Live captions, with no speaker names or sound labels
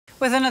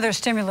With another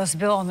stimulus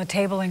bill on the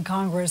table in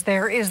Congress,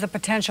 there is the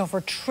potential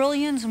for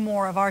trillions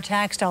more of our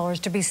tax dollars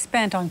to be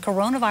spent on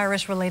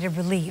coronavirus-related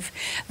relief.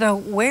 Though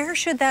where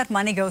should that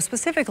money go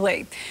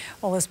specifically?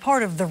 Well, as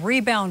part of the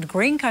Rebound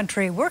Green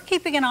Country, we're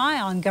keeping an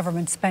eye on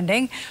government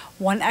spending.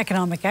 One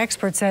economic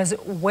expert says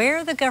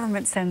where the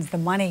government sends the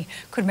money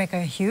could make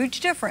a huge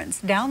difference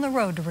down the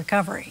road to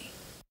recovery.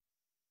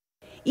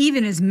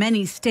 Even as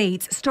many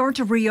states start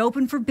to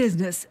reopen for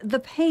business, the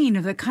pain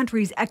of the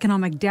country's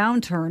economic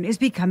downturn is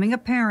becoming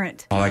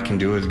apparent. All I can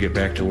do is get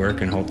back to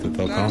work and hope that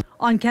they'll come.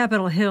 On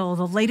Capitol Hill,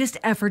 the latest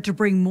effort to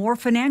bring more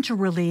financial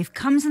relief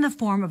comes in the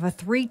form of a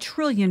 $3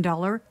 trillion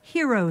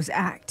HEROES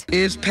Act.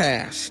 Is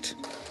passed.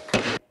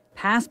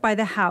 Passed by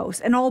the House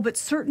and all but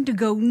certain to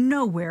go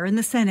nowhere in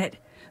the Senate.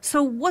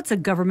 So what's a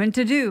government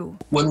to do?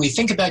 When we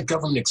think about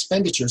government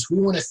expenditures, we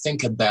want to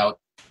think about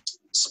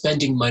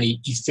spending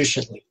money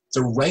efficiently,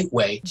 the right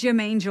way. Jim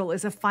Angel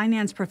is a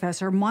finance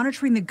professor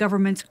monitoring the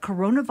government's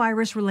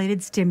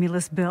coronavirus-related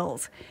stimulus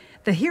bills.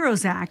 The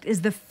HEROES Act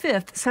is the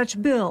fifth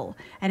such bill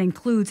and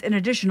includes an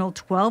additional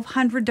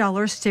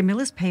 $1,200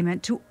 stimulus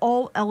payment to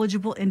all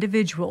eligible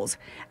individuals,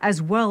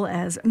 as well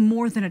as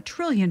more than $1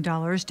 trillion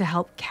to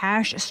help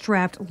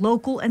cash-strapped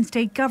local and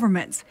state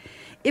governments.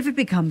 If it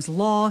becomes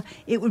law,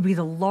 it would be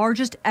the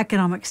largest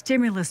economic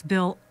stimulus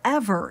bill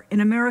ever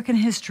in American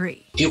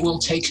history. It will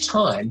take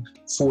time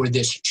for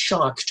this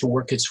shock to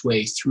work its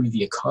way through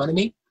the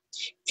economy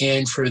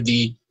and for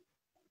the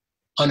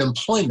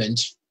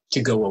unemployment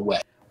to go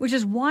away. Which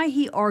is why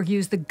he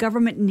argues the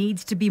government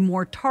needs to be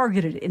more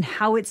targeted in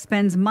how it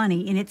spends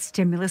money in its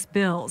stimulus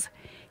bills.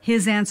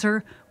 His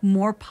answer,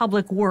 more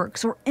public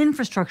works or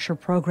infrastructure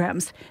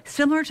programs,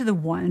 similar to the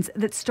ones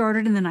that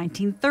started in the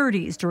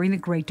 1930s during the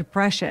Great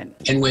Depression.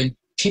 And when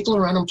people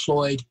are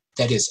unemployed,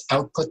 that is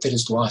output that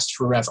is lost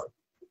forever.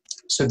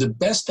 So the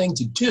best thing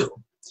to do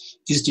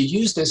is to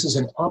use this as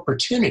an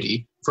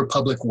opportunity for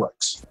public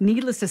works.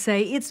 Needless to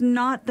say, it's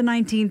not the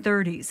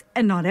 1930s,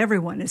 and not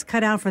everyone is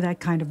cut out for that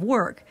kind of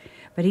work.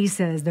 But he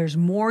says there's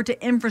more to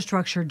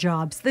infrastructure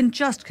jobs than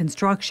just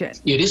construction.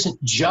 It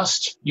isn't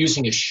just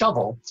using a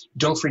shovel.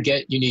 Don't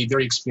forget you need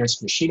very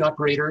experienced machine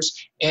operators.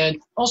 And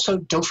also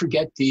don't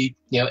forget the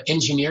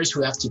engineers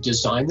who have to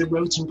design the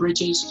roads and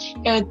bridges.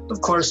 And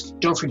of course,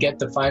 don't forget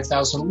the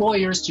 5,000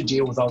 lawyers to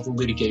deal with all the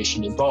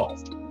litigation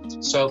involved.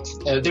 So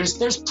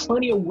there's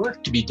plenty of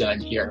work to be done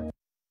here.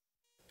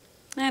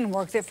 And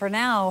work that for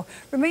now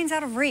remains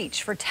out of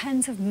reach for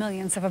tens of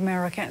millions of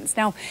Americans.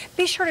 Now,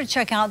 be sure to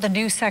check out the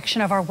new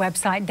section of our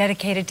website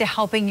dedicated to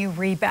helping you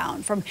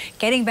rebound. From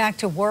getting back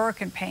to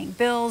work and paying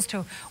bills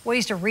to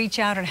ways to reach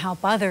out and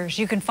help others.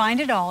 You can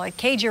find it all at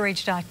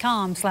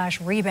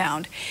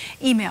kjrh.com/rebound.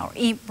 Email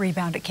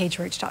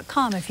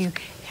rebound@kjrh.com if you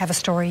have a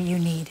story you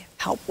need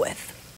help with.